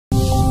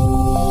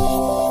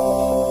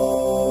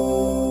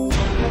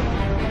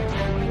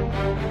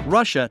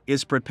Russia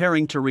is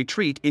preparing to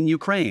retreat in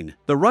Ukraine.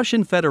 The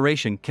Russian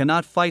Federation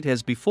cannot fight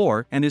as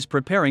before and is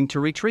preparing to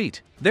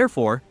retreat.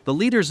 Therefore, the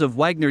leaders of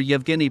Wagner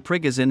Yevgeny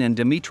Prigozhin and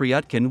Dmitry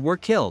Utkin were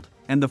killed,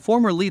 and the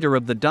former leader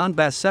of the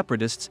Donbass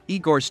separatists,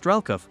 Igor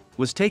Strelkov,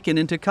 was taken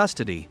into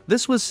custody.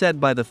 This was said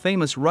by the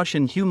famous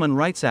Russian human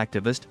rights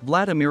activist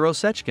Vladimir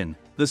Osechkin.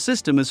 The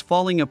system is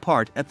falling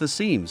apart at the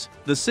seams.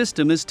 The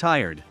system is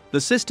tired.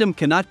 The system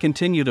cannot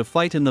continue to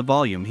fight in the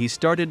volume he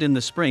started in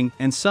the spring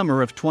and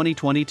summer of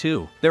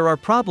 2022. There are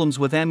problems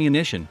with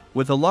ammunition,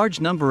 with a large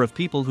number of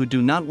people who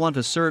do not want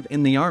to serve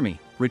in the army,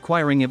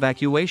 requiring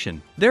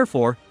evacuation.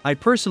 Therefore, I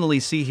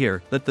personally see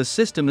here that the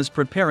system is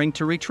preparing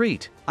to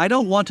retreat. I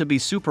don't want to be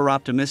super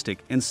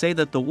optimistic and say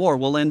that the war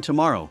will end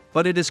tomorrow,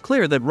 but it is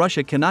clear that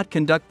Russia cannot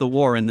conduct the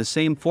war in the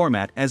same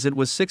format as it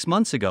was 6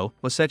 months ago,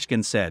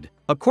 Osechkin said.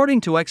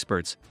 According to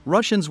experts,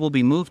 Russians will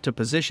be moved to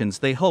positions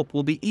they hope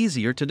will be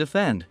easier to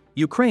defend.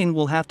 Ukraine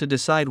will have to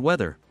decide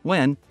whether,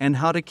 when, and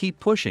how to keep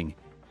pushing.